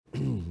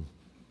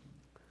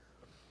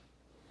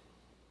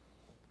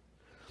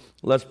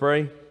Let's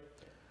pray.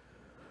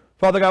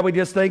 Father God, we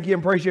just thank you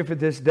and praise you for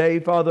this day.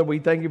 Father, we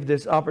thank you for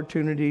this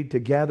opportunity to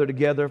gather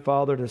together,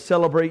 Father, to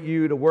celebrate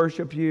you, to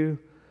worship you.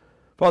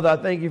 Father, I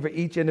thank you for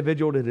each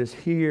individual that is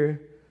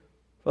here.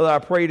 Father, I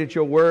pray that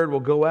your word will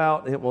go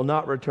out and it will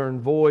not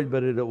return void,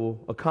 but it will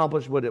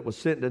accomplish what it was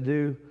sent to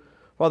do.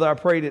 Father, I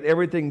pray that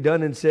everything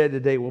done and said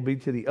today will be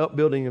to the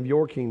upbuilding of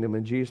your kingdom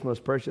in Jesus'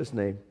 most precious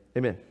name.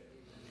 Amen.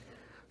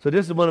 So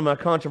this is one of my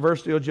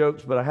controversial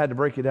jokes, but I had to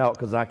break it out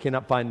because I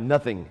cannot find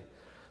nothing.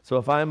 So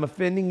if I am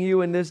offending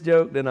you in this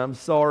joke, then I'm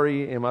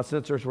sorry, and my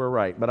censors were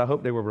right, but I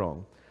hope they were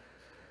wrong.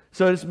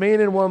 So this man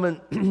and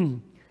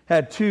woman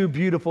had two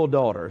beautiful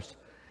daughters,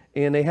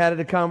 and they had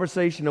a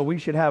conversation, and we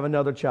should have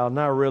another child, and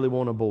I really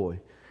want a boy.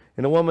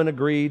 And the woman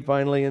agreed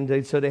finally,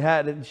 and so they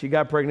had it. She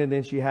got pregnant,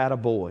 and she had a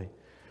boy.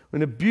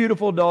 And the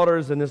beautiful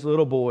daughters and this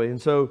little boy.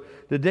 And so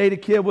the day the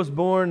kid was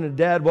born, the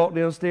dad walked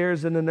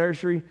downstairs in the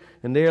nursery,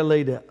 and there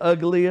lay the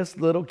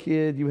ugliest little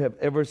kid you have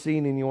ever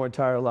seen in your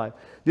entire life.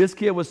 This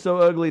kid was so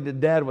ugly that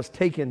dad was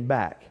taken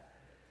back.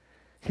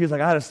 He was like,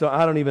 I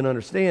don't even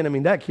understand. I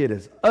mean, that kid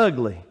is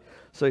ugly.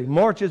 So he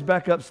marches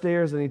back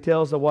upstairs and he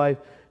tells the wife,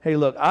 hey,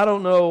 look, I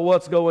don't know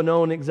what's going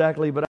on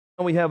exactly, but I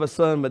know we have a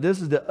son, but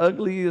this is the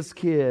ugliest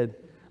kid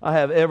I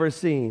have ever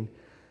seen.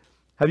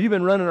 Have you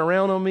been running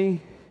around on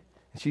me?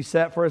 She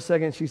sat for a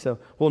second. She said,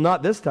 well,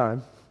 not this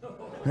time.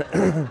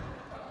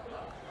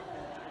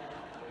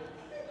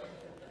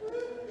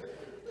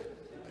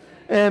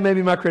 And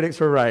maybe my critics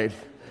were right.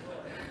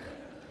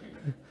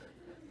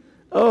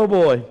 Oh,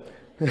 boy.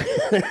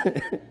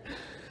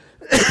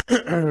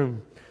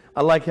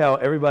 I like how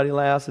everybody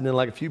laughs, and then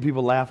like a few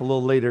people laugh a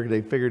little later.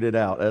 They figured it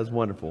out. That's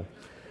wonderful.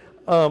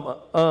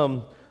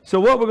 So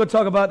what we're going to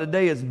talk about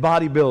today is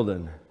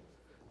bodybuilding,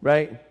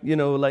 right? You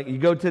know, like you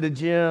go to the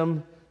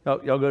gym.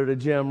 Y'all go to the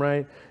gym,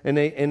 right? And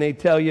they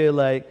tell you,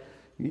 like,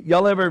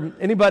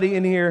 anybody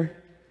in here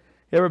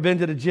ever been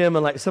to the gym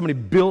and like somebody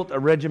built a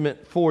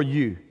regiment for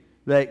you,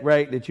 like,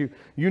 right? That you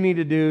need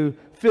to do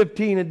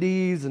 15 of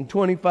these and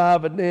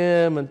 25 of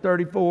them and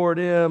 34 of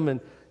them,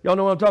 and y'all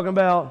know what I'm talking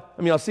about?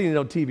 I mean, I've seen it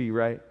on TV,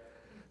 right?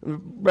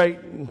 Right?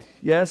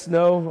 Yes?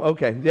 No?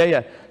 Okay.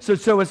 Yeah.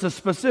 So it's a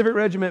specific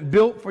regiment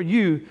built for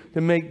you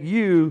to make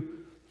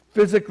you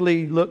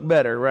physically look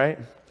better, right?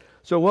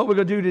 So what we're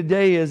going to do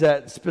today is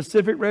that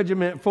specific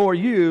regiment for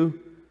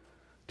you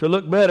to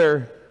look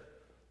better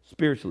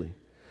spiritually,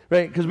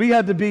 right? Because we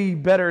have to be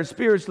better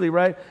spiritually,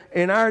 right?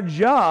 And our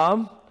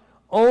job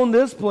on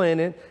this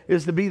planet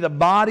is to be the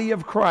body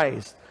of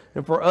Christ.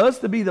 And for us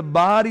to be the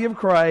body of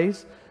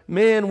Christ,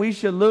 man, we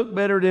should look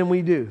better than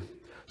we do.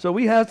 So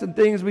we have some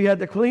things we have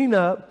to clean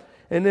up,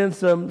 and then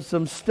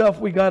some stuff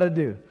we got to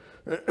do.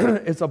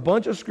 It's a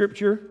bunch of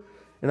scripture,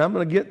 and I'm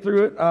going to get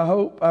through it, I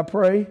hope, I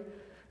pray,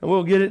 and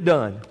we'll get it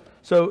done.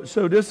 So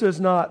this is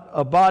not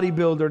a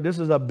bodybuilder. This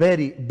is a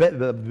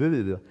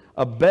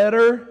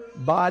better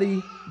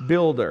body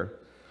builder.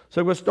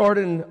 So we'll start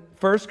in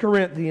 1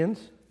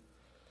 Corinthians.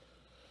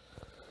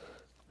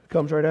 It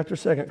comes right after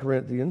 2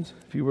 Corinthians,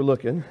 if you were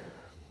looking.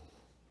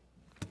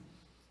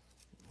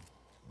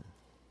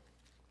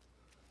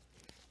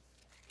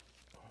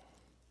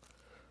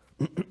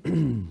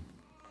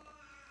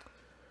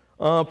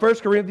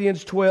 First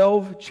Corinthians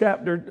 12,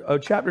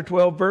 chapter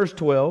 12, verse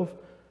 12.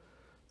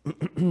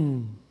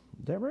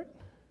 Is that right?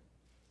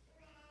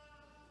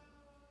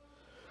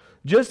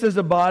 Just as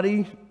a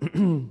body,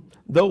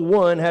 though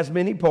one, has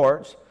many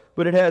parts,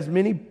 but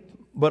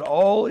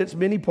all its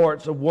many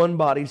parts of one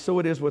body, so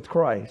it is with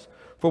Christ.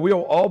 For we are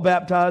all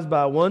baptized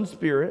by one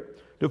Spirit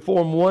to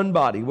form one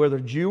body, whether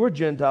Jew or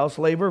Gentile,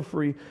 slave or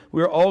free.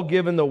 We are all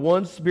given the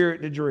one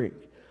Spirit to drink.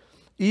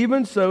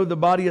 Even so, the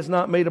body is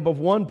not made up of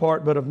one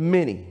part, but of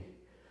many.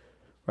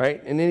 Right?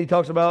 And then he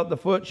talks about the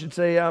foot should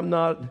say, I'm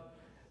not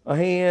a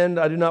hand,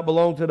 I do not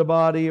belong to the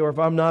body, or if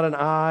I'm not an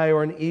eye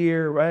or an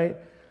ear, right?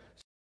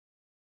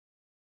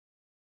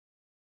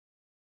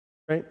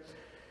 Right?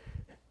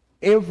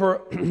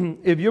 And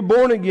if you're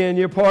born again,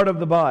 you're part of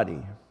the body.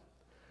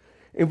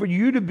 And for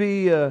you to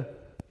be a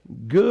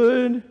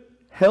good,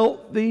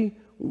 healthy,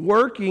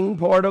 working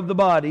part of the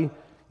body,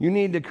 you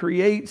need to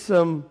create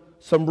some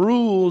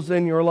rules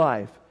in your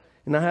life.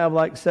 And I have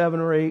like 7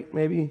 or 8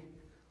 maybe.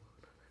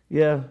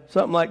 Yeah,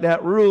 something like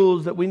that,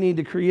 rules that we need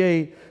to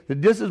create.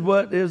 That this is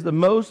what is the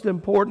most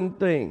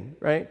important thing,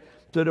 right?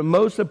 So the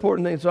most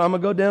important thing. So I'm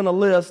going to go down a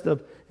list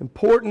of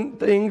important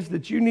things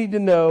that you need to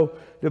know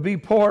to be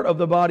part of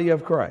the body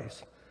of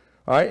Christ.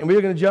 All right, and we're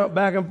going to jump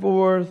back and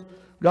forth,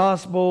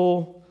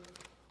 gospel,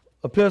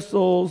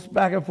 epistles,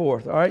 back and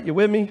forth. All right, you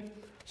with me?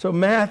 So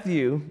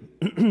Matthew,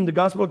 the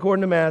gospel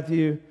according to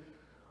Matthew,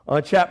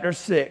 chapter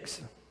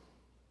 6.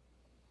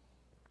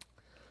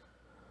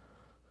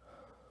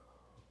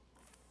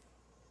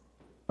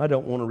 I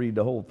don't want to read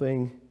the whole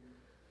thing.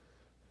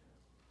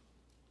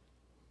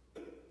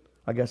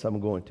 I guess I'm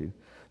going to.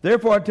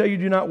 Therefore, I tell you,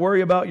 do not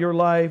worry about your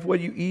life, what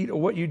you eat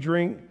or what you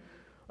drink,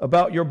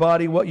 about your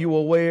body, what you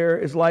will wear.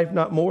 Is life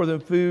not more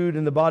than food,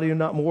 and the body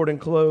not more than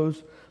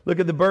clothes? Look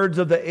at the birds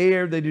of the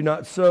air. They do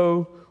not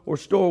sow or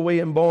store away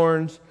in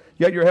barns,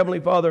 yet your heavenly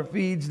Father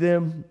feeds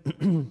them.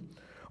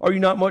 Are you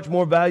not much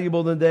more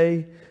valuable than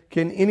they?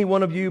 Can any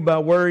one of you by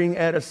worrying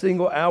add a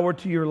single hour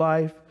to your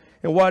life?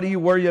 And why do you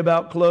worry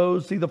about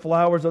clothes? See the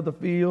flowers of the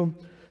field.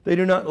 They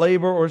do not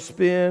labor or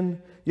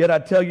spin. Yet I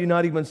tell you,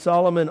 not even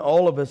Solomon,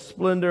 all of his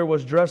splendor,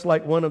 was dressed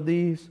like one of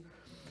these.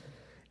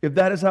 If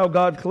that is how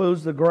God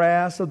clothes the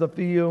grass of the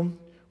field,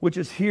 which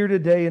is here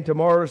today and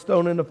tomorrow is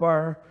thrown in the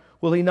fire,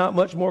 will he not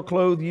much more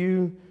clothe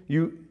you,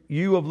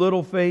 you of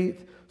little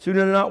faith? So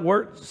do not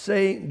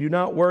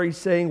worry,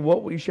 saying,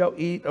 what we shall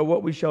eat, or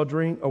what we shall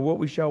drink, or what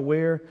we shall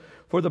wear.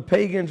 For the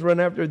pagans run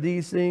after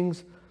these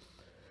things,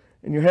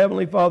 and your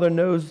heavenly Father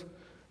knows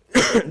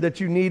that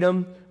you need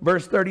them.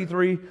 Verse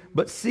 33,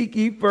 but seek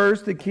ye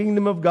first the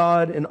kingdom of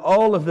God and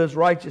all of this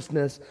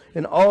righteousness,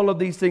 and all of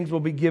these things will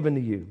be given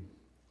to you.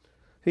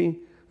 See,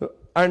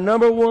 our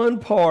number one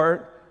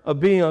part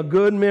of being a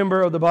good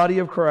member of the body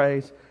of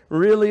Christ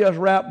really is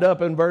wrapped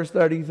up in verse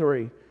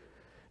 33.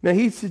 Now,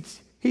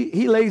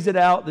 he lays it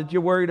out that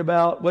you're worried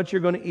about what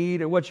you're going to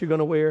eat or what you're going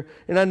to wear.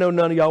 And I know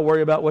none of y'all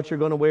worry about what you're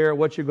going to wear or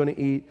what you're going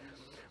to eat.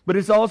 But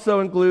it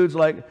also includes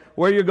like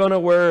where you're going to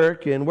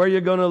work and where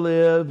you're going to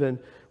live and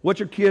what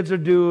your kids are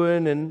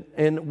doing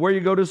and where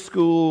you go to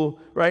school,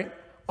 right?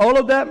 All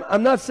of that,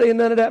 I'm not saying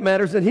none of that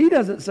matters. And he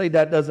doesn't say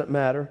that doesn't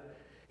matter.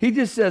 He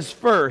just says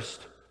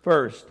first.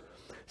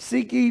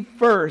 Seek ye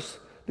first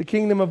the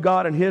kingdom of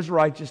God and his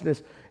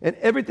righteousness. And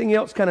everything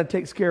else kind of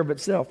takes care of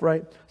itself,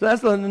 right? So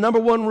that's the number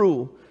one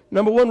rule.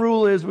 Number one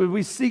rule is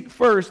we seek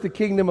first the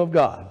kingdom of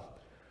God.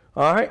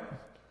 All right?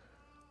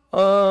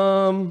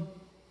 We're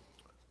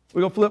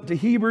going to flip to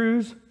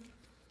Hebrews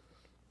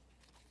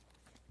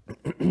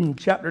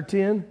chapter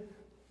 10.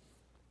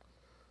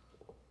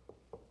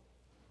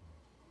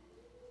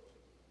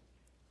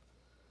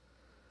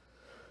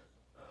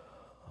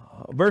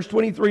 Verse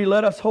 23,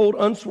 let us hold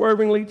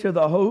unswervingly to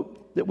the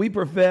hope that we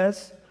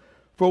profess,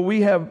 for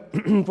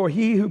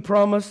he who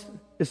promised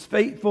is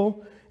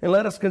faithful. And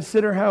let us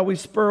consider how we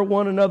spur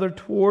one another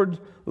toward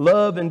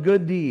love and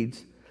good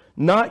deeds,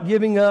 not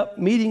giving up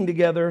meeting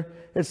together,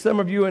 as some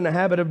of you are in the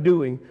habit of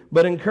doing,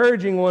 but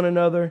encouraging one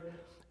another,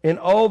 and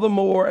all the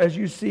more as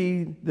you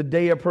see the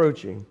day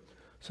approaching.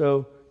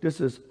 So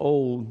this is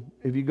old.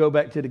 If you go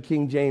back to the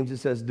King James, it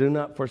says, do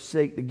not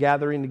forsake the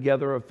gathering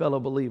together of fellow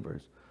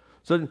believers.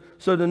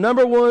 So the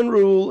number one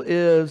rule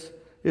is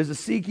to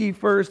seek ye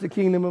first the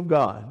kingdom of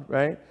God,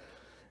 right?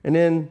 And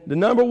then the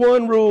number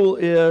one rule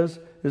is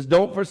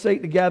don't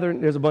forsake the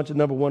gathering. There's a bunch of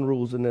number one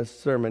rules in this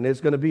sermon.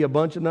 There's going to be a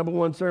bunch of number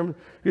one sermons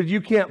because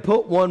you can't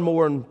put one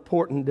more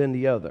important than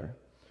the other.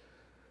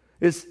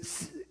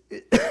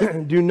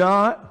 Do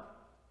not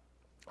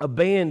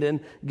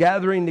abandon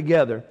gathering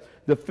together,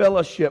 the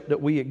fellowship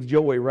that we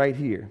enjoy right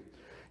here.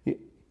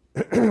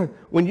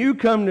 When you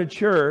come to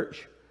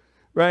church,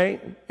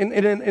 right,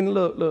 and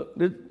look,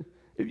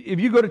 if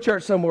you go to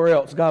church somewhere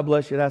else, God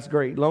bless you, that's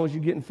great. As long as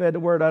you're getting fed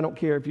the word, I don't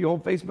care. If you're on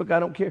Facebook, I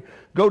don't care.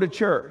 Go to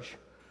church.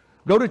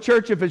 Go to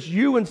church if it's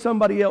you and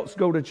somebody else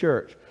go to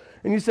church.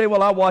 And you say,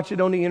 well, I watch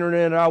it on the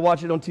internet or I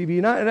watch it on TV,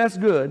 and that's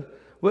good.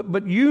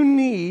 But you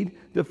need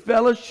the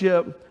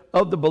fellowship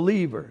of the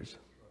believers.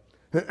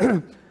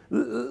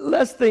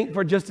 Let's think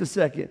for just a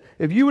second.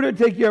 If you were to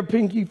take your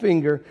pinky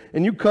finger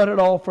and you cut it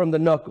off from the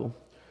knuckle,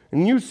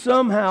 and you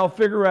somehow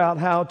figure out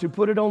how to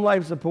put it on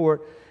life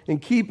support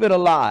and keep it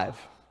alive.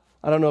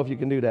 I don't know if you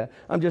can do that.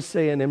 I'm just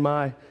saying in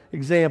my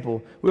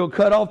example, we'll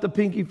cut off the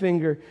pinky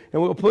finger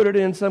and we'll put it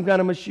in some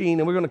kind of machine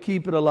and we're going to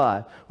keep it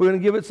alive. We're going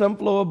to give it some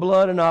flow of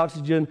blood and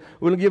oxygen.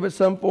 We're going to give it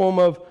some form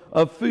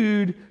of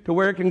food to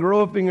where it can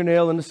grow a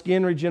fingernail and the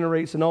skin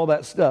regenerates and all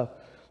that stuff.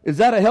 Is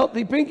that a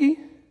healthy pinky?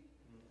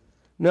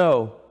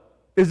 No.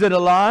 Is it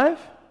alive?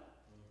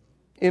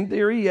 In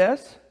theory,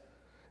 yes.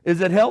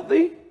 Is it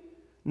healthy?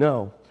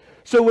 No.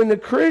 So in the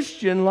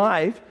Christian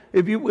life,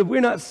 if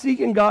we're not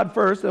seeking God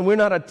first and we're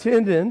not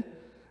attending,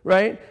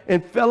 right,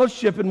 and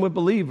fellowshipping with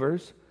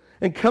believers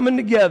and coming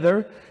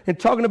together and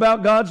talking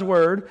about God's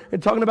word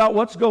and talking about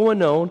what's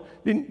going on,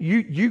 then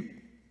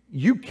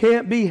you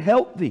can't be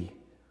healthy.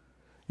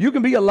 You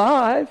can be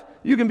alive,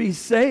 you can be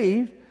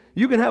saved,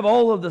 you can have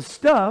all of the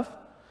stuff,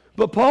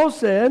 but Paul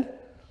said,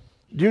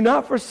 do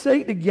not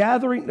forsake the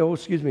gathering. No,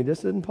 excuse me, this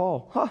isn't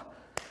Paul.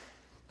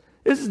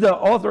 This is the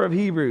author of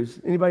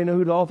Hebrews. Anybody know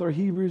who the author of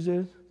Hebrews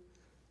is?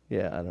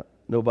 Yeah, I don't.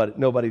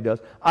 Nobody does.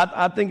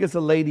 I think it's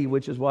a lady,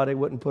 which is why they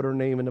wouldn't put her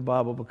name in the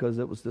Bible, because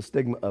it was the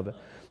stigma of it.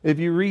 If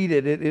you read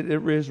it, it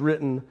is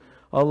written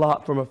a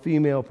lot from a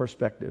female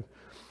perspective.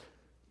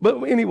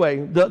 But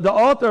anyway, the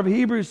author of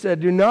Hebrews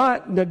said, do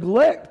not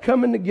neglect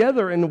coming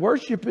together and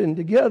worshiping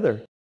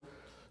together.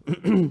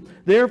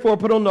 Therefore,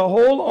 put on the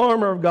whole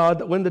armor of God,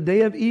 that when the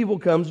day of evil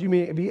comes, you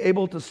may be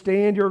able to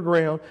stand your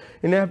ground.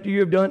 And after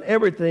you have done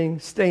everything,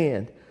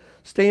 stand.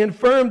 Stand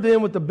firm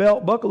then with the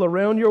belt buckle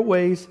around your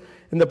waist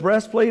and the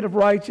breastplate of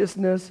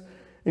righteousness,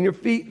 and your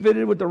feet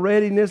fitted with the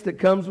readiness that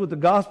comes with the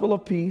gospel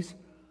of peace.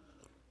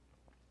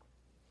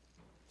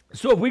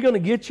 So if we're going to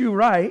get you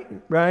right,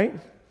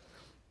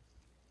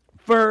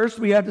 first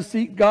we have to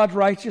seek God's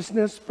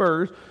righteousness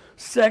first.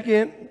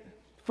 Second,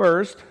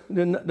 first.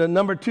 The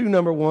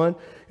number one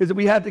is that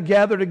we have to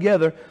gather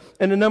together.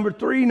 And the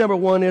number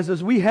one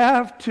is we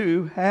have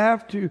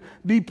to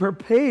be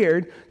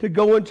prepared to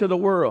go into the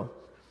world.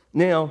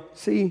 Now,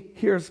 see,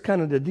 here's kind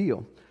of the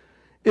deal.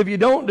 If you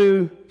don't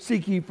do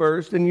seek ye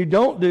first and you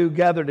don't do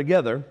gather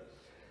together,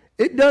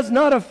 it does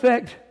not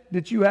affect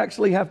that you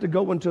actually have to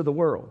go into the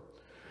world.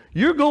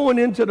 You're going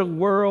into the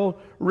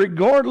world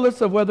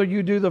regardless of whether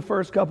you do the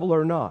first couple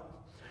or not.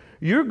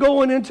 You're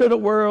going into the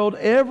world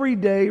every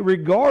day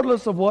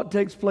regardless of what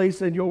takes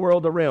place in your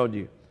world around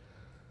you.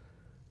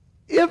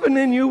 If and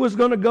then you was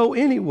going to go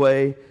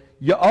anyway,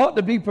 you ought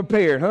to be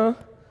prepared, huh?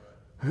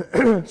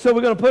 So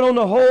we're going to put on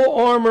the whole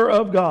armor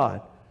of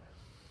God.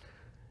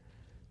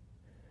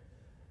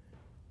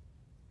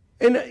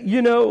 And,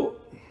 you know,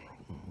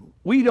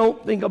 we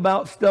don't think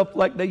about stuff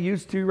like they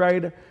used to,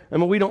 right? I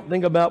mean, we don't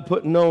think about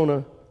putting on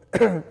a,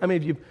 I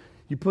mean, if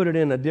you put it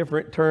in a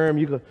different term,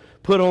 you could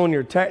put on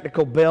your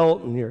tactical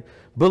belt and your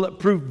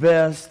bulletproof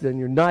vest and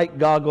your night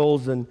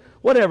goggles and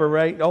whatever,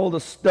 right? All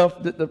the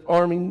stuff that the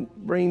Army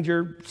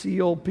Ranger,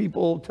 SEAL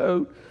people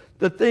tote,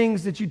 the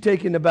things that you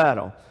take into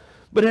battle.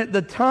 But at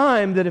the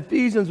time that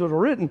Ephesians was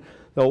written,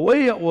 the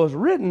way it was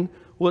written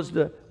was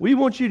that we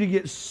want you to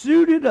get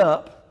suited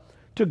up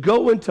to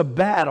go into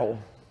battle,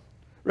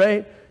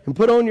 right? And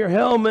put on your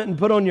helmet and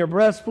put on your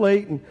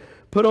breastplate and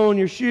put on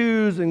your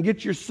shoes and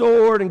get your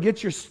sword and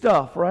get your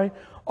stuff, right?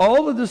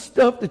 All of the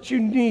stuff that you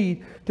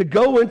need to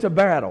go into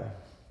battle.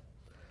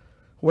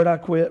 Where'd I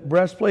quit?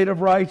 Breastplate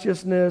of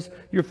righteousness,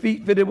 your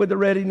feet fitted with the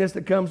readiness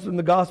that comes from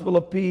the gospel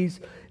of peace.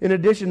 In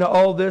addition to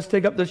all this,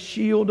 take up the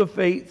shield of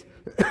faith.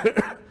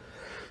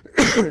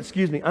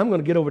 Excuse me, I'm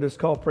going to get over this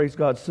call, praise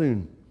God,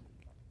 soon.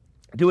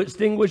 To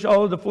extinguish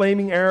all of the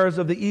flaming arrows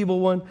of the evil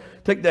one,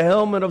 take the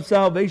helmet of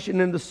salvation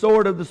and the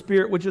sword of the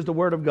Spirit, which is the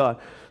word of God.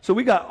 So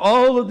we got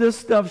all of this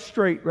stuff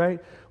straight, right?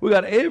 We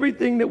got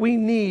everything that we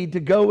need to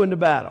go into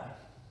battle.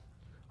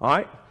 All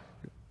right?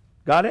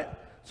 Got it?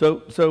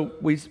 So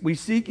we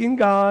seek in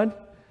God,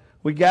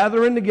 we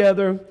gathering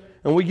together,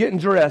 and we getting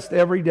dressed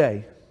every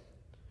day.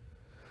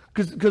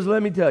 Because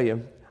let me tell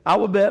you, I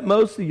would bet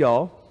most of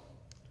y'all,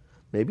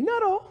 maybe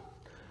not all,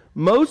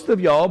 most of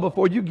y'all,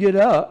 before you get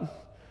up,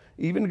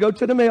 even to go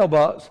to the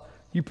mailbox,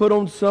 you put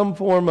on some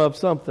form of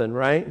something,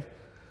 right?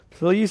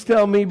 Please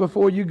tell me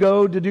before you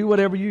go to do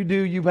whatever you do,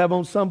 you have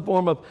on some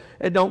form of,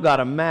 it don't got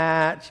to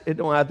match, it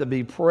don't have to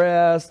be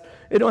pressed,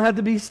 it don't have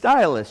to be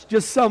stylish,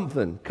 just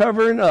something,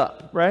 covering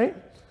up, right?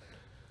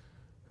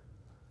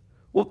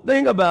 Well,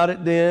 think about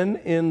it then,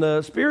 in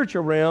the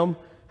spiritual realm,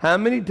 how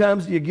many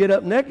times do you get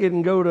up naked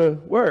and go to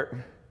work?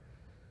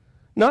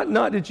 Not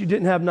that you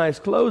didn't have nice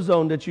clothes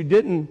on, that you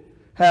didn't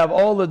have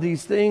all of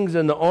these things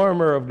in the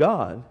armor of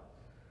God.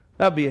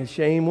 That'd be a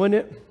shame,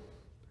 wouldn't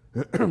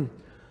it?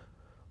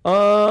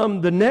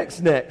 The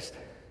next. It's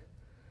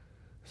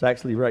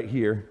actually right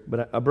here,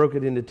 but I broke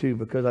it into two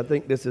because I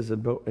think this is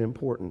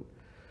important.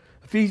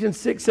 Ephesians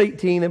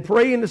 6:18, and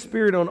pray in the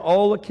Spirit on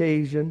all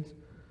occasions,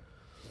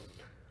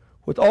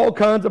 with all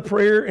kinds of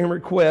prayer and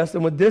requests,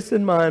 and with this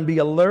in mind, be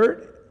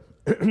alert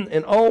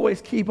and always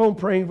keep on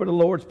praying for the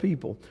Lord's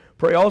people.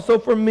 Pray also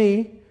for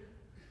me,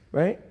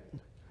 right?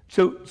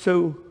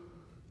 So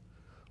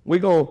we're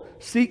going to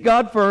seek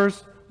God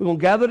first. We're going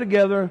to gather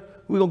together.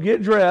 We're going to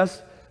get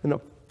dressed. And the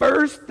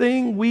first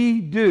thing we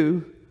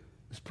do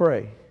is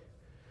pray.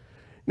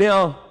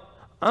 Now,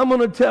 I'm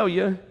going to tell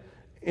you,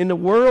 in the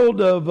world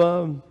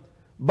of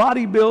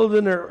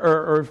bodybuilding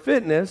or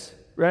fitness,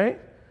 right,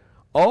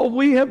 all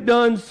we have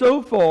done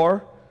so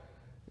far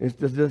is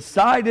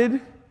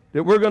decided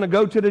that we're going to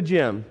go to the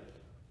gym.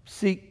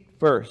 Seek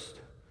first.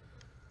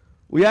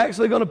 We're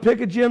actually going to pick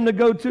a gym to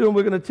go to, and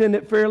we're going to attend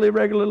it fairly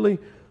regularly.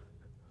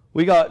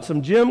 We got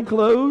some gym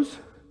clothes,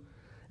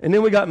 and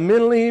then we got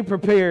mentally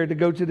prepared to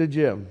go to the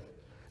gym.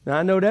 Now,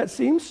 I know that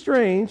seems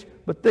strange,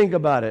 but think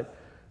about it.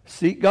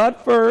 Seek God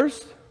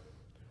first.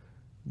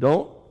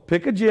 Don't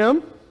pick a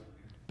gym.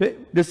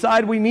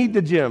 Decide we need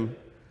the gym.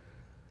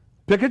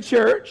 Pick a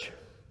church.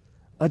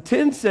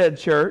 Attend said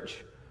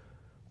church.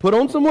 Put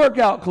on some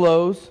workout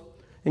clothes,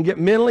 and get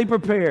mentally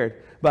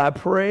prepared by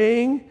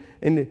praying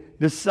and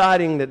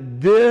deciding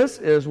that this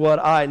is what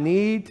I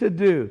need to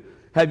do.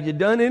 Have you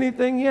done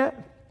anything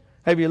yet?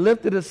 Have you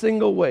lifted a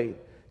single weight?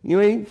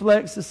 You ain't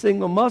flexed a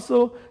single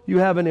muscle. You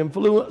haven't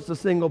influenced a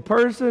single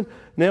person.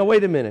 Now,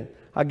 wait a minute.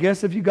 I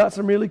guess if you got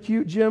some really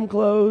cute gym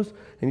clothes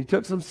and you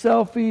took some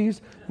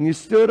selfies and you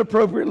stood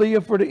appropriately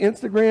for the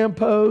Instagram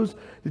pose,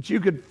 that you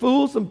could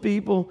fool some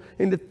people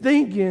into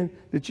thinking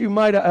that you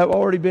might have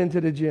already been to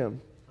the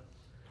gym.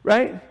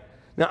 Right?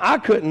 Now, I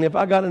couldn't, if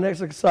I got an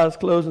exercise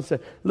clothes and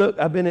said, look,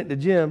 I've been at the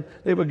gym,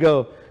 they would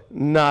go,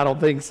 no, I don't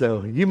think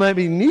so. You might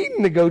be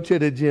needing to go to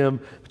the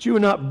gym, but you are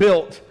not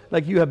built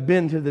like you have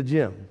been to the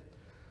gym.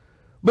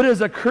 But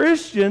as a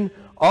Christian,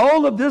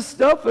 all of this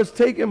stuff has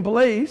taken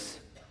place,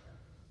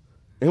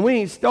 and we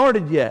ain't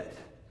started yet.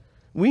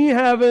 We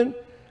haven't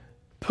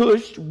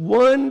pushed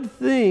one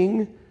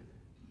thing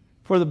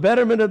for the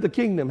betterment of the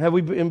kingdom. Have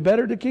we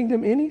bettered the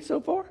kingdom any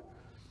so far?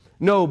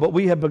 No, but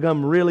we have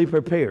become really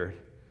prepared.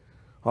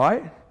 All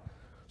right?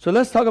 So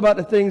let's talk about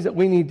the things that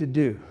we need to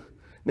do.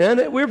 Now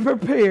that we're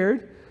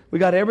prepared, we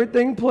got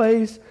everything in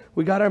place,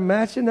 we got our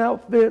matching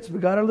outfits, we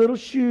got our little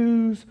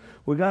shoes,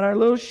 we got our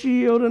little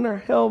shield and our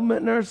helmet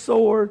and our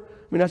sword. I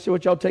mean, that's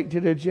what y'all take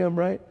to the gym,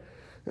 right?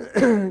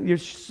 Your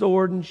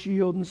sword and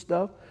shield and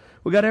stuff.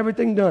 We got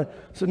everything done.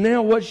 So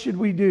now what should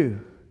we do?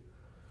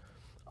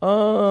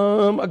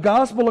 A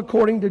gospel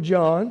according to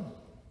John.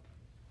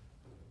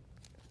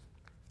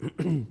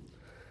 And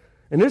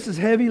this is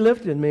heavy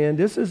lifting, man.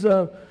 This is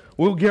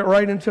we'll get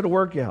right into the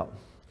workout.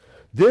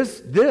 This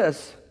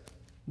is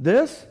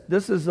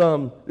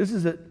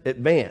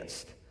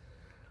advanced.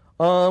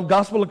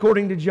 Gospel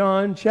according to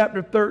John,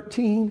 chapter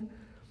 13.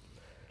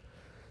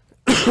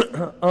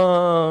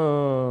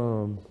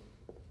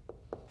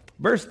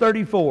 Verse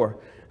 34.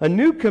 A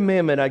new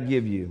commandment I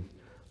give you.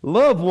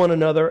 Love one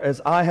another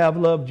as I have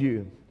loved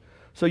you.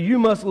 So you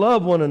must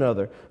love one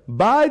another.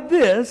 By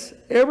this,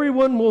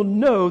 everyone will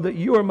know that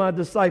you are my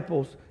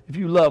disciples if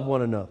you love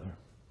one another.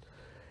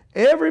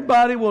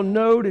 Everybody will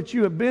know that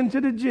you have been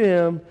to the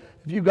gym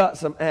if you got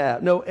some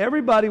abs. No,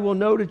 everybody will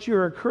know that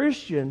you're a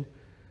Christian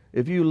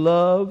if you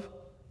love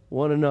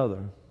one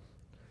another.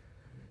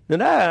 Now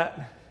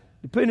that,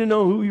 depending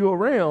on who you're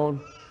around,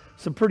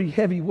 it's a pretty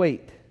heavy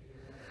weight.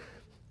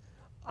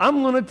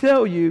 I'm going to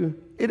tell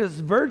you, it is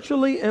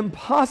virtually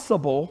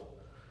impossible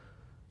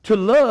to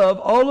love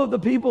all of the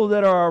people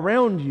that are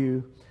around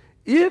you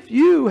if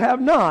you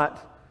have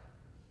not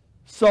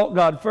sought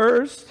God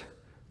first,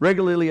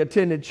 regularly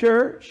attended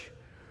church,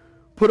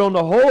 put on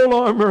the whole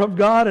armor of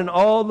God and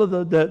all of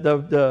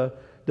the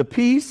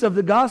peace of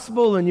the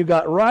gospel, and you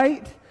got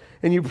right,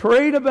 and you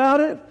prayed about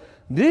it.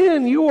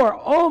 Then you are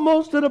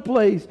almost at a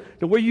place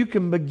to where you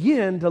can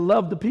begin to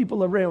love the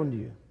people around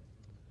you.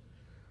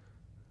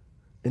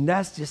 And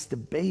that's just a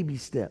baby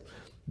step.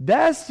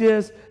 That's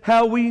just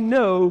how we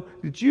know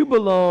that you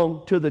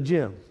belong to the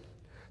gym.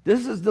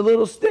 This is the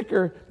little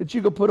sticker that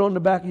you can put on the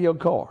back of your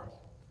car.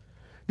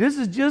 This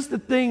is just the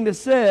thing that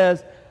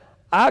says,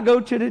 I go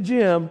to the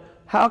gym.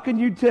 How can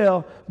you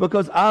tell?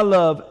 Because I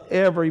love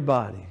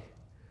everybody.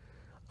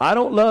 I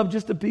don't love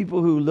just the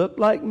people who look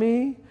like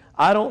me.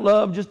 I don't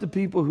love just the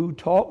people who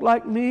talk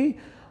like me.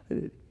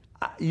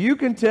 You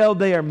can tell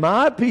they are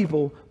my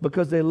people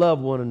because they love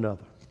one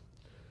another.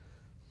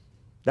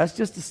 That's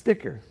just a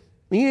sticker.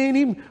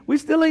 We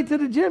still ain't to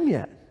the gym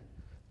yet.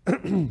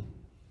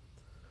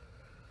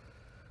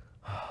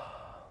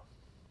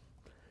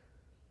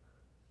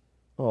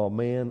 Oh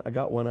man, I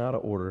got one out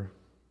of order.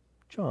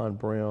 John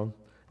Brown.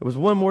 It was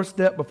one more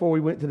step before we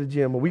went to the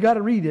gym. Well, we got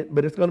to read it,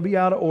 but it's going to be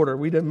out of order.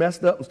 We done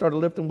messed up and started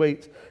lifting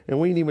weights, and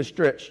we ain't even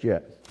stretched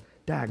yet.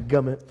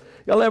 Dadgummit.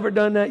 Y'all ever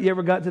done that? You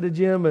ever got to the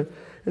gym and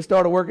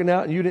started working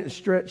out and you didn't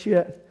stretch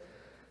yet?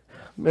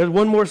 There's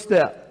one more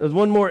step. There's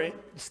one more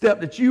step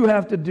that you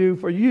have to do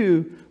for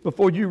you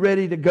before you're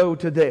ready to go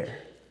to there.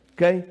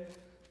 Okay?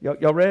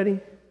 Y'all ready?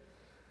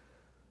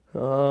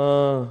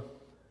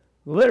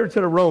 Letter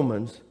to the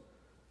Romans,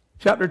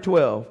 chapter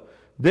 12.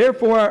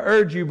 Therefore I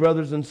urge you,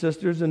 brothers and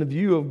sisters, in the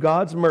view of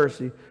God's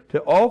mercy,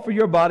 to offer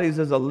your bodies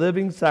as a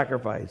living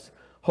sacrifice,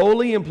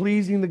 holy and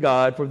pleasing to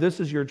God, for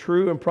this is your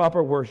true and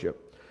proper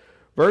worship.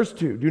 Verse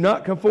 2, do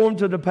not conform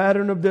to the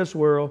pattern of this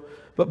world,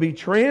 but be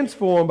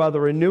transformed by the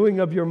renewing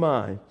of your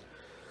mind.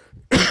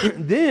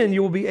 Then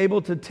you will be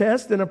able to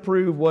test and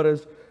approve what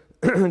is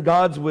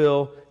God's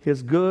will,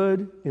 His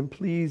good and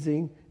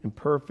pleasing and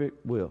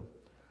perfect will.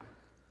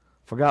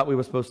 Forgot we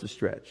were supposed to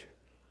stretch.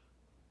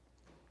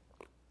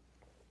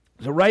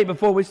 So right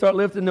before we start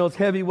lifting those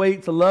heavy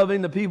weights of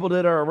loving the people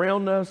that are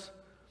around us,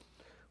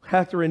 we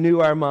have to renew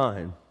our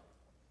mind.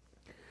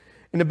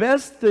 And the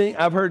best thing,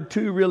 I've heard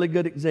two really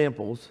good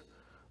examples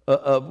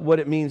of what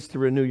it means to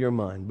renew your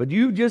mind. But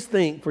you just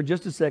think for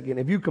just a second,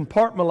 if you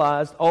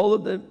compartmentalized all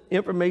of the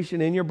information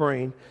in your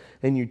brain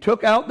and you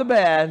took out the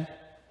bad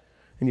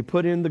and you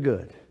put in the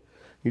good.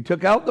 You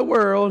took out the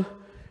world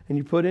and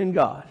you put in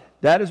God.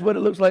 That is what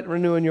it looks like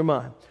renewing your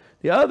mind.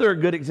 The other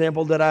good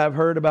example that I've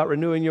heard about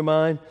renewing your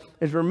mind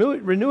is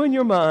renewing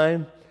your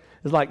mind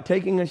is like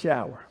taking a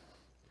shower.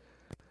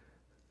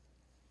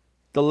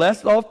 The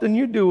less often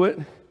you do it,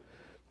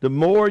 the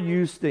more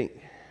you stink.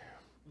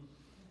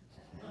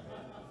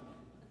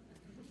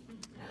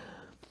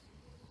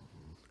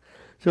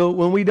 So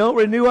when we don't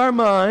renew our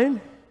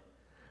mind,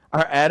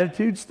 our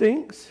attitude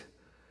stinks.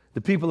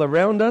 The people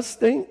around us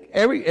stink.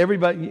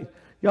 Everybody,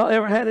 y'all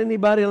ever had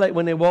anybody like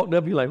when they walked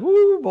up, you're like,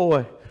 whoo,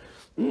 boy.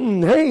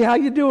 Hey, how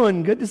you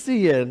doing? Good to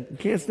see you.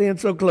 Can't stand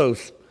so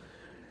close.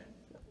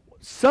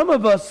 Some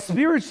of us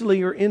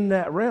spiritually are in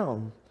that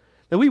realm.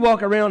 And we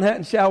walk around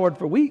hadn't showered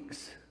for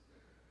weeks.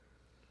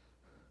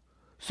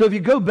 So if you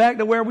go back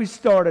to where we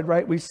started,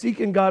 right? We're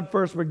seeking God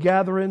first. We're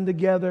gathering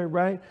together,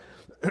 right?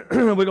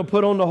 We're going to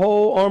put on the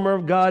whole armor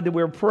of God that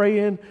we're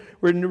praying.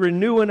 We're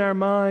renewing our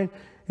mind.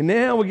 And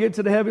now we get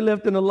to the heavy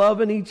lifting of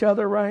loving each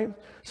other, right?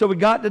 So we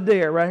got to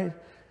there, right?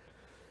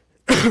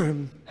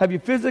 Have you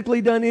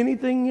physically done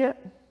anything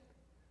yet?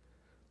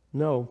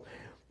 No.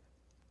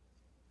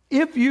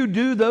 If you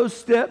do those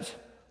steps,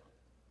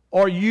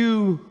 are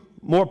you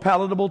more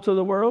palatable to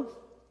the world?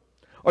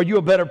 Are you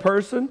a better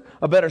person,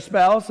 a better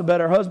spouse, a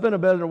better husband, a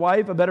better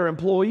wife, a better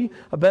employee,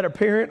 a better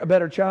parent, a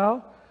better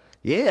child?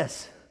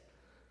 Yes.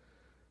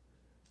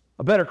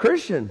 A better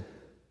Christian.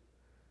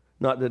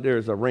 Not that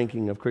there's a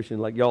ranking of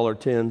Christians, like y'all are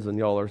 10s and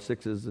y'all are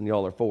 6s and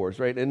y'all are 4s,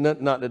 right? And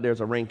not that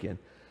there's a ranking.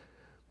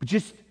 But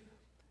just,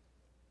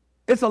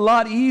 it's a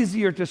lot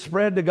easier to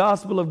spread the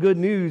gospel of good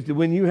news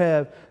when you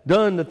have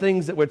done the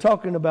things that we're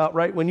talking about,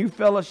 right? When you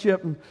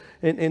fellowship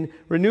and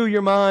renew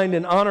your mind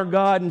and honor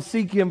God and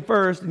seek Him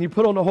first, and you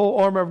put on the whole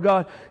armor of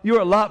God,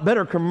 you're a lot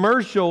better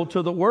commercial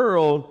to the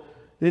world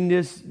than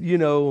this,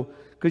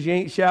 because you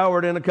ain't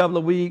showered in a couple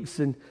of weeks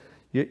and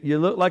you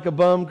look like a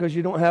bum because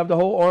you don't have the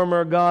whole armor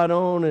of God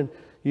on and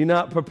you're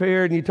not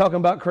prepared and you're talking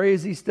about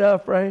crazy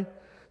stuff, right?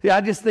 See, I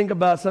just think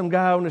about some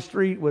guy on the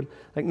street with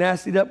like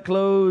nastied up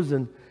clothes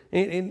and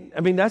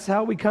I mean, that's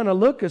how we kind of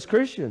look as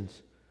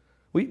Christians.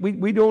 We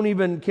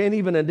can't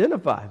even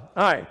identify. All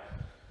right,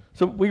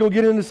 so we're going to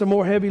get into some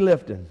more heavy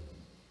lifting.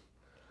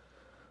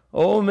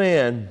 Oh,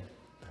 man.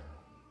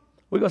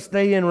 We're going to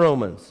stay in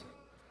Romans.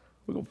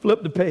 We're going to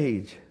flip the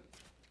page.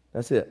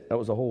 That's it. That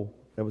was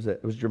it.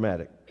 It was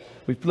dramatic.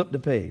 We flipped the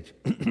page.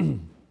 We're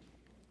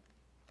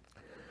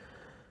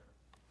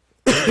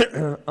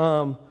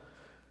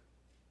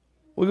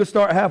going to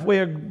start halfway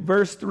at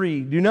verse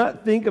 3. Do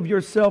not think of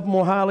yourself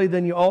more highly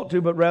than you ought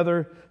to, but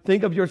rather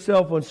think of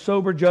yourself with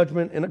sober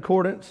judgment in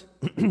accordance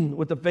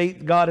with the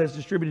faith God has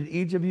distributed to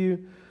each of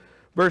you.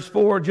 Verse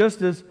 4,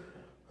 just as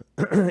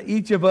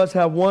each of us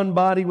have one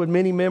body with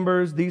many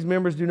members, these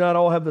members do not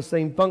all have the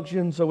same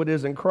function, so it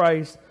is in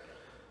Christ.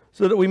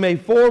 So that we may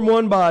form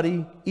one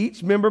body,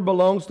 each member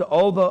belongs to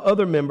all the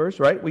other members,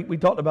 right? We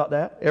talked about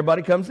that.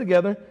 Everybody comes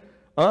together.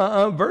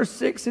 Verse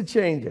 6, it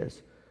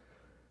changes.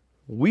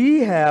 We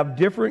have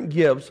different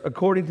gifts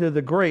according to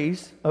the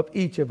grace of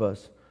each of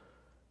us.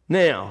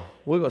 Now,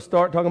 we're going to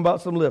start talking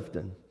about some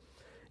lifting.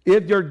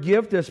 If your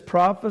gift is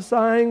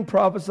prophesying,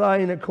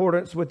 prophesy in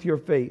accordance with your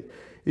faith.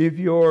 If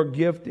your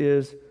gift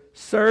is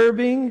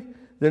serving,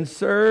 then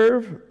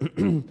serve.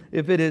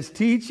 If it is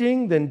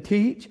teaching, then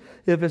teach.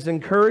 If it's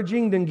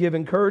encouraging, then give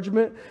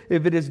encouragement.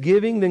 If it is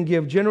giving, then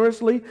give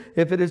generously.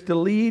 If it is to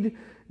lead,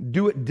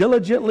 do it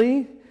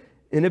diligently.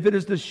 And if it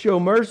is to show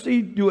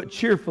mercy, do it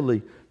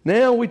cheerfully.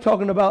 Now we're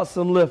talking about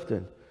some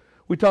lifting.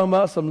 We're talking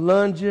about some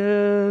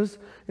lunges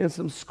and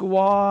some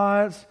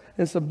squats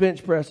and some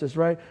bench presses,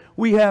 right?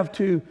 We have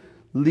to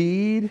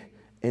lead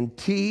and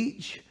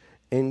teach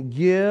and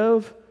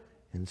give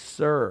and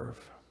serve.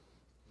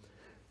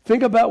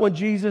 Think about when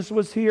Jesus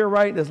was here,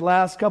 right? His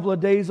last couple of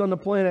days on the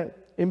planet.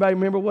 Anybody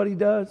remember what He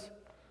does?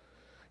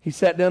 He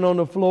sat down on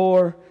the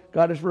floor,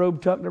 got his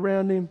robe tucked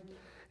around Him,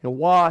 and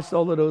washed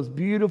all of those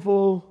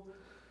beautiful,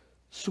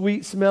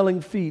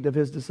 sweet-smelling feet of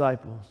His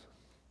disciples.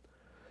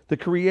 The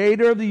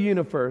creator of the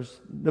universe,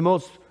 the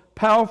most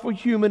powerful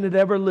human that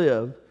ever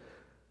lived,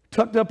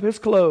 tucked up His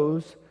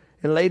clothes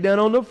and laid down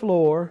on the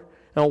floor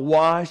and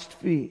washed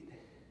feet.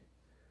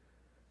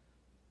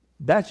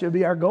 That should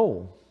be our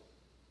goal.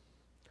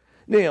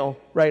 Now,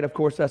 right, of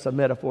course, that's a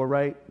metaphor,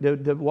 right?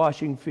 The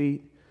washing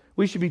feet.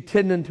 We should be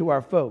tending to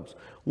our folks.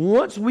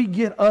 Once we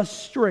get us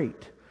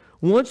straight,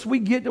 once we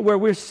get to where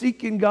we're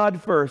seeking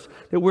God first,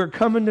 that we're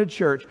coming to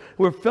church,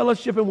 we're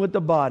fellowshipping with the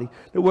body,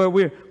 that where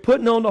we're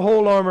putting on the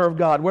whole armor of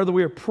God, whether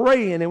we're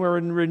praying and we're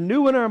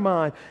renewing our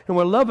mind and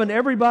we're loving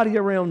everybody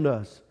around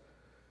us,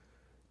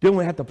 then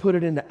we have to put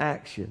it into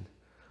action.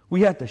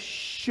 We have to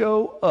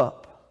show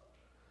up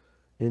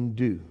and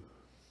do.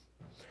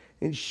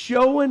 And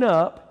showing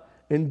up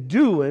and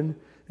doing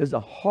is the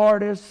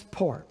hardest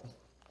part.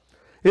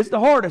 It's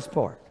the hardest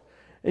part.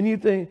 And you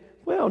think,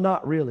 well,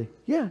 not really.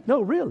 Yeah,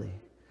 no, really.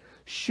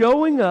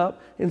 Showing up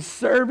and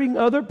serving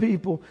other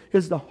people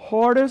is the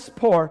hardest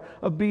part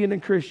of being a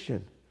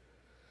Christian.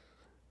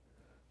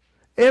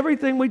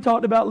 Everything we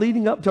talked about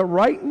leading up to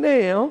right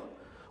now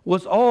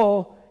was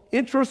all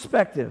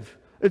introspective.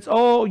 It's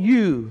all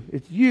you.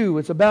 It's you.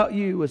 It's about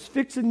you. It's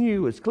fixing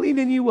you. It's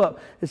cleaning you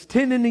up. It's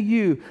tending to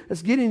you.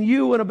 It's getting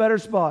you in a better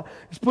spot.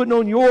 It's putting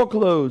on your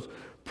clothes,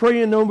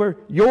 praying over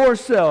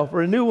yourself,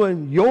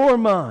 renewing your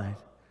mind.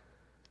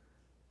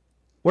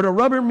 Where the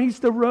rubber meets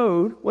the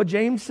road, what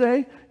James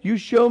say? You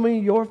show me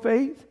your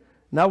faith,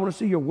 and I want to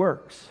see your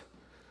works.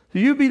 So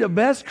you be the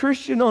best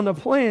Christian on the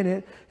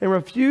planet and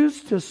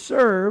refuse to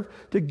serve,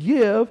 to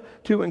give,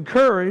 to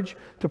encourage,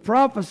 to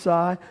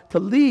prophesy, to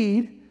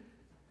lead.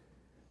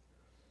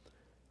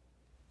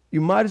 You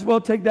might as well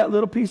take that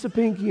little piece of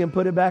pinky and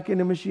put it back in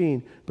the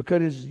machine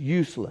because it's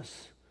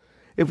useless.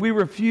 If we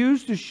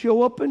refuse to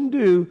show up and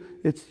do,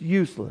 it's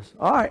useless.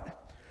 All right.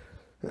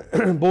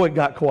 Boy, it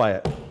got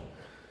quiet.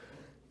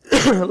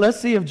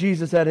 Let's see if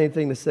Jesus had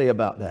anything to say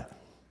about that.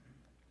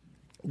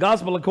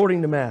 Gospel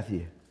according to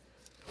Matthew.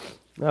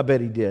 I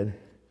bet He did.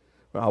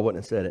 Well, I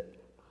wouldn't have said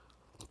it.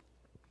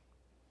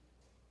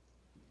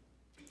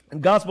 And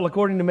Gospel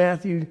according to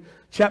Matthew,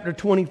 chapter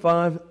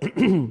 25.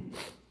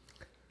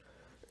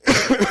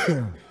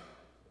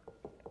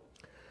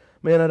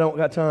 Man, I don't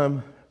got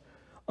time.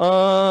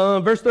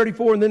 Verse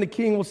 34, and then the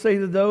king will say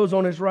to those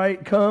on his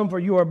right, come, for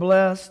you are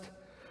blessed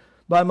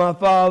by my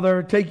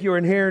Father. Take your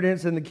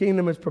inheritance, and the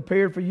kingdom is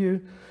prepared for you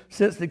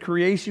since the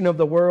creation of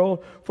the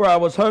world. For I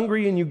was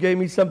hungry, and you gave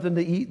me something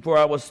to eat. For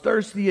I was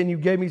thirsty, and you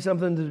gave me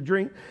something to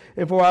drink.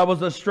 And for I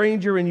was a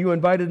stranger, and you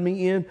invited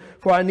me in.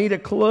 For I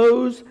needed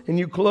clothes, and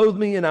you clothed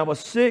me. And I was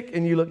sick,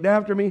 and you looked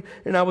after me.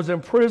 And I was in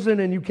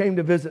prison, and you came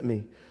to visit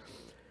me.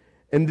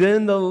 And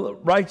then the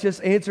righteous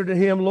answered to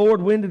him,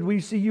 Lord, when did we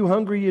see you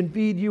hungry and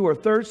feed you, or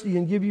thirsty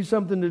and give you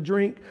something to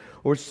drink,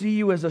 or see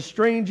you as a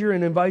stranger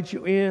and invite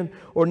you in,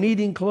 or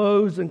needing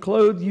clothes and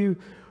clothe you?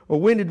 Or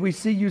when did we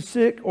see you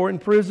sick or in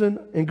prison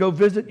and go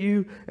visit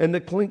you? And the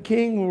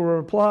king will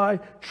reply,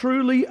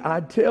 truly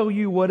I tell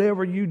you,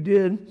 whatever you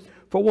did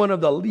for one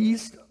of the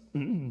least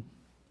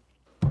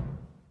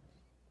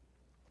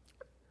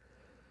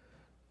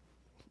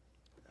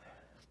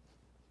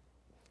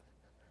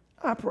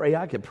I pray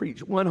I could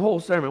preach one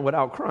whole sermon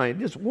without crying,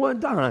 just one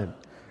time.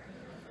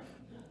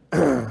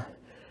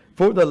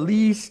 For the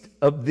least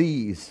of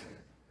these,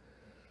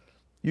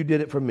 you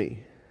did it for me.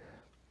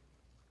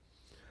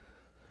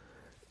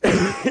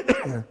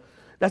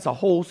 That's a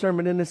whole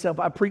sermon in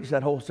itself. I preached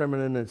that whole sermon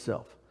in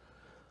itself.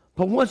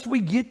 But once we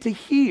get to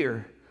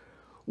here,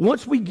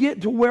 once we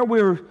get to where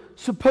we're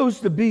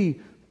supposed to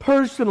be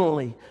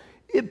personally,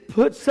 it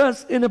puts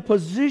us in a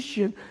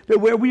position that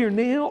where we are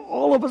now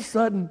all of a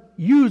sudden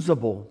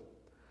usable.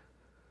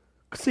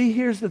 See,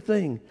 here's the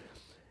thing.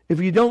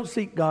 If you don't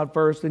seek God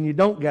first, and you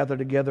don't gather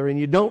together, and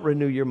you don't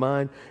renew your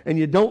mind, and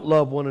you don't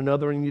love one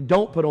another, and you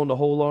don't put on the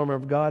whole armor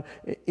of God,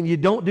 and you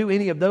don't do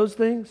any of those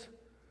things,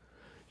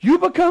 you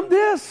become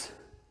this.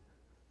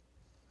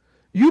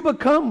 You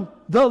become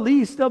the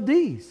least of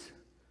these.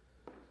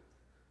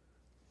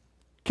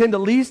 Can the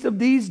least of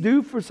these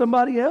do for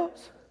somebody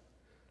else?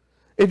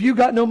 If you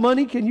got no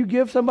money, can you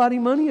give somebody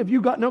money? If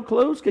you got no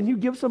clothes, can you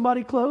give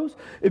somebody clothes?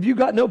 If you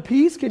got no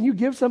peace, can you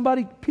give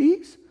somebody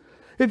peace?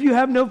 If you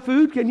have no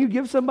food, can you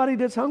give somebody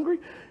that's hungry?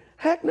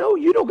 Heck no,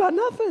 you don't got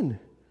nothing.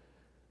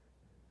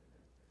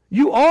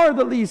 You are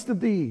the least of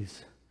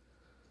these.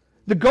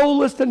 The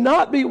goal is to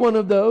not be one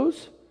of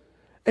those,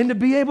 and to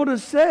be able to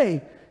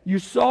say, you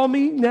saw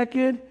me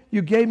naked,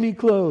 you gave me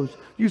clothes.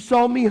 You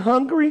saw me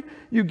hungry,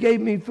 you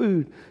gave me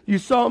food. You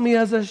saw me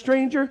as a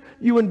stranger,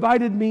 you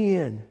invited me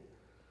in.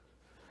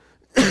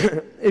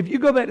 If you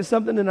go back to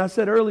something that I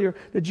said earlier,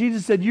 that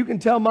Jesus said, you can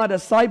tell my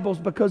disciples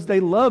because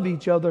they love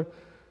each other.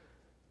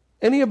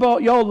 Any of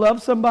y'all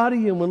love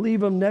somebody and will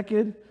leave them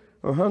naked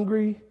or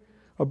hungry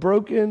or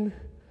broken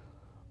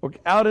or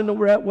out in the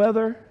wet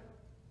weather?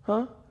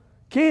 Huh?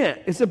 Can't.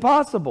 It's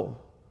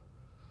impossible.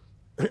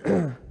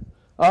 All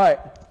right.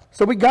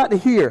 So we got to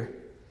here,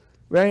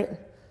 right?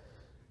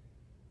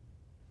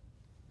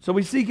 So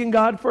we seeking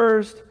God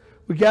first.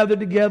 We gather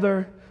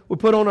together. We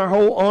put on our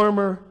whole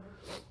armor.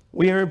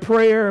 We are in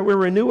prayer. We're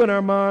renewing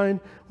our mind.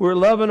 We're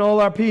loving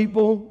all our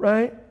people,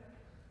 right?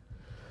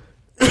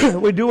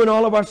 We're doing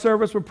all of our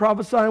service. We're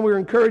prophesying. We're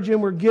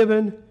encouraging. We're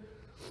giving.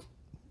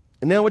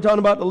 And now we're talking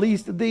about the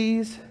least of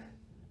these,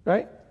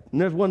 right? And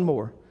there's one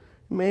more.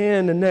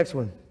 Man, the next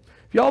one.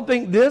 If y'all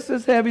think this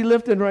is heavy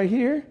lifting right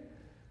here,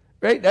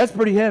 right? That's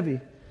pretty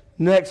heavy.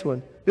 Next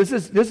one. This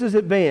is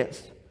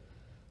advanced.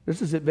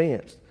 This is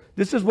advanced.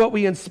 This is what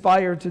we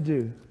inspire to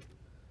do.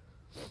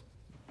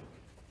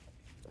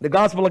 The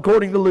Gospel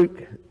according to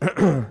Luke,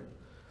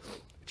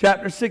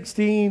 chapter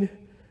 16,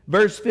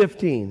 verse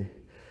 15.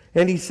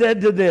 And he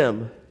said to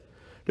them,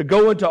 to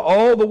go into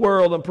all the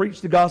world and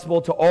preach the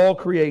gospel to all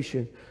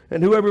creation.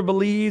 And whoever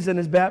believes and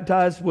is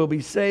baptized will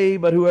be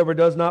saved, but whoever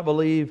does not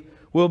believe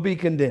will be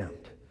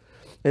condemned.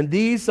 And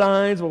these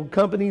signs will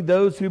accompany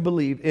those who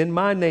believe. In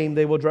my name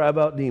they will drive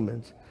out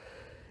demons.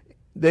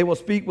 They will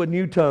speak with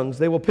new tongues.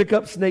 They will pick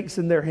up snakes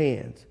in their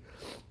hands.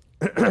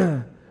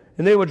 And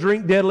they will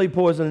drink deadly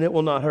poison, and it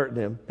will not hurt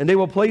them. And they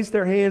will place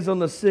their hands on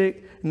the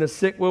sick, and the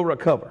sick will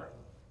recover.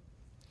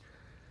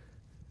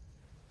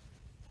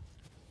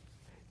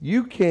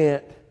 You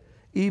can't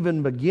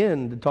even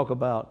begin to talk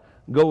about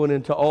going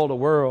into all the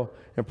world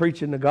and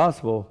preaching the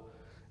gospel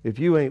if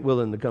you ain't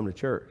willing to come to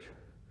church.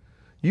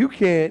 You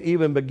can't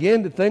even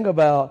begin to think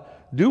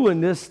about doing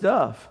this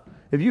stuff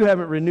if you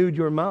haven't renewed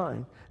your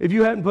mind, if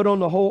you haven't put on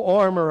the whole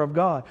armor of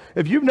God,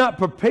 if you've not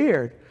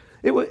prepared.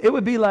 It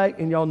would be like,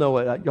 and y'all know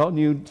it, y'all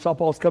knew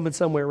softball's coming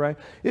somewhere, right?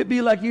 It'd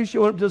be like you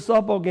showing up to a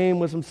softball game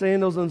with some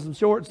sandals and some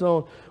shorts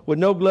on, with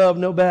no glove,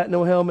 no bat,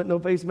 no helmet, no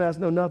face mask,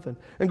 no nothing,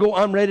 and go,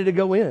 I'm ready to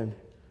go in.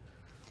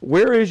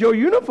 Where is your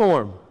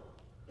uniform?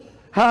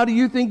 How do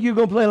you think you're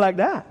going to play like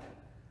that?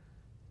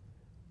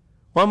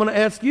 Well, I'm going to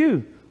ask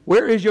you,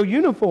 where is your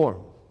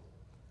uniform?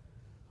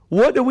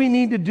 What do we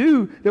need to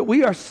do that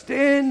we are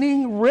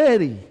standing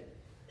ready?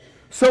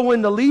 So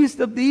when the least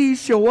of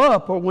these show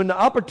up, or when the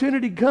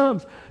opportunity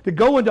comes to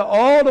go into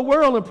all the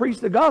world and preach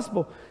the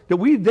gospel, that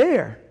we're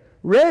there,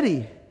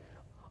 ready.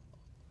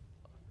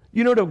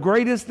 You know the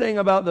greatest thing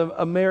about the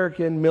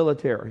American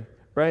military,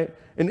 right?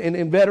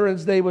 And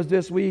Veterans Day was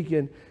this week,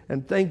 and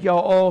thank y'all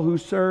all who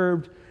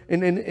served.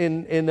 And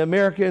the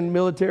American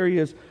military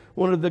is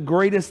one of the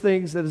greatest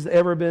things that has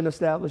ever been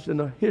established in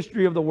the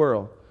history of the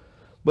world.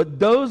 But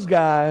those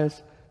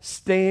guys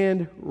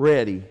stand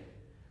ready.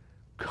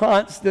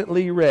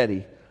 constantly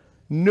ready.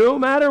 No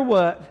matter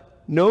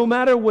what, no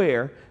matter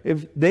where,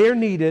 if they're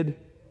needed,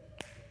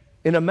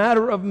 in a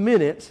matter of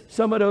minutes,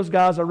 some of those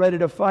guys are ready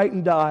to fight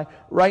and die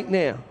right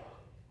now.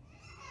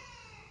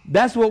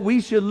 That's what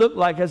we should look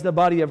like as the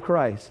body of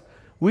Christ.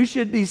 We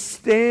should be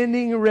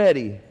standing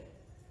ready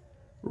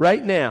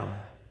right now,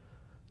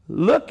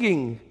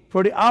 looking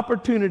for the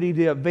opportunity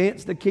to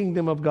advance the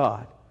kingdom of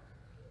God.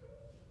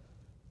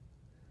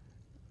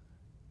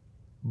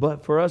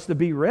 But for us to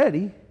be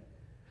ready,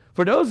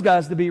 for those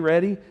guys to be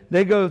ready,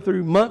 they go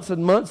through months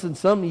and months and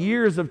some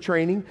years of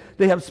training.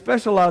 They have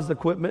specialized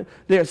equipment.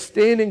 They are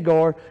standing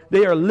guard.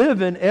 They are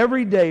living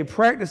every day,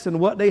 practicing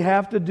what they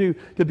have to do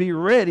to be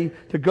ready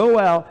to go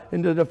out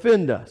and to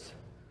defend us.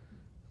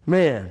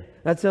 Man,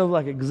 that sounds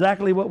like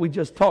exactly what we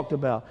just talked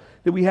about.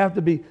 That we have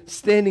to be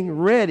standing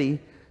ready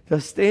to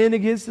stand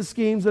against the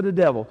schemes of the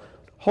devil.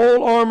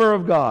 Whole armor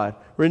of God,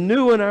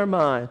 renewing our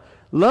mind,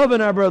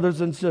 loving our brothers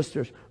and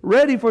sisters,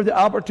 ready for the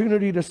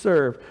opportunity to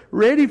serve,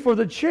 ready for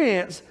the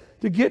chance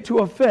to get to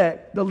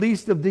affect the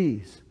least of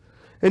these.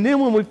 And then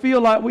when we feel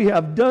like we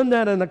have done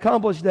that and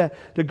accomplished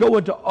that, to go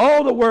into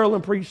all the world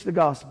and preach the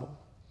gospel.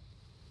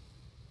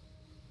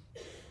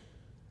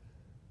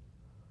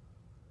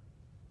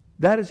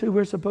 That is who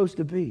we're supposed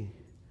to be.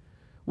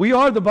 We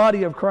are the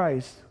body of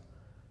Christ,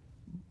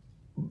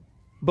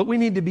 but we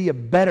need to be a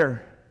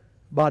better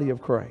body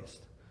of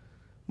Christ,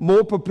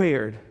 more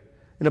prepared,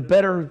 in a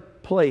better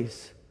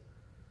place.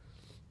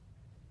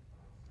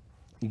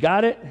 You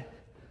got it?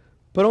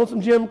 Put on some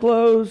gym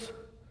clothes,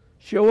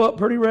 show up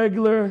pretty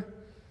regular,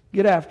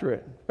 get after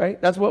it, right?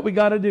 That's what we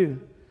got to do.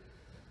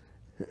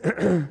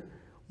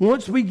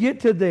 Once we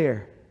get to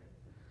there,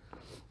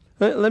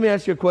 let me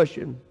ask you a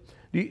question.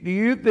 Do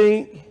you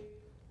think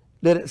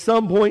that at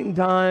some point in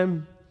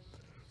time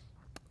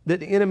that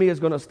the enemy is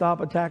going to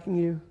stop attacking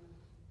you?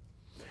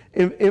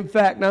 In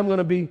fact, I'm going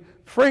to be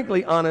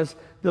frankly honest,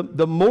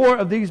 the more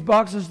of these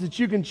boxes that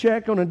you can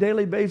check on a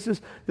daily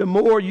basis, the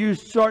more you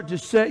start to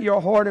set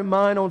your heart and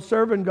mind on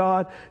serving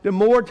God, the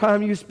more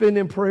time you spend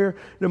in prayer,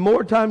 the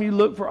more time you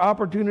look for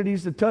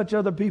opportunities to touch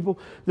other people,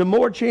 the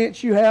more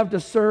chance you have to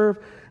serve.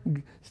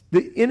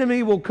 The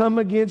enemy will come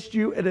against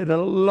you at an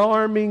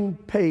alarming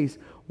pace.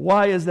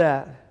 Why is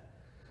that?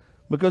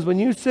 Because when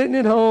you're sitting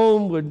at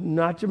home with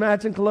not your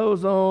matching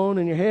clothes on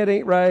and your head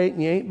ain't right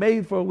and you ain't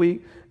bathed for a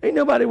week, ain't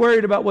nobody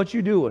worried about what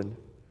you're doing.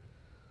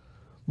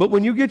 But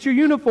when you get your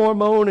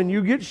uniform on and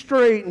you get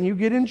straight and you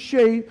get in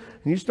shape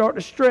and you start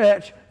to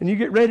stretch and you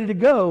get ready to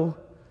go,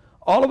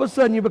 all of a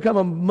sudden you become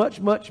a much,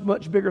 much,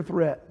 much bigger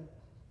threat.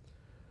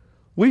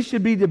 We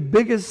should be the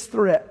biggest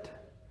threat.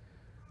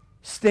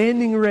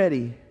 Standing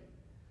ready.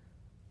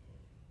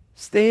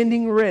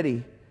 Standing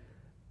ready.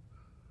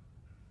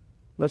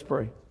 Let's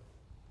pray.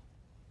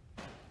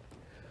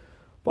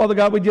 Father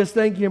God, we just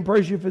thank you and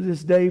praise you for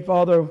this day,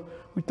 Father.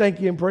 We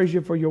thank you and praise you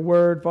for your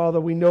word,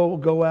 Father. We know it will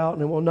go out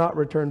and it will not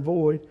return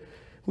void.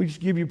 We just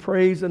give you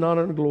praise and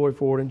honor and glory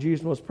for it in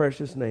Jesus' most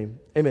precious name.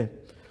 Amen.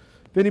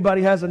 If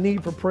anybody has a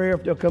need for prayer,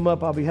 if they'll come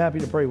up, I'll be happy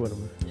to pray with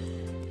them.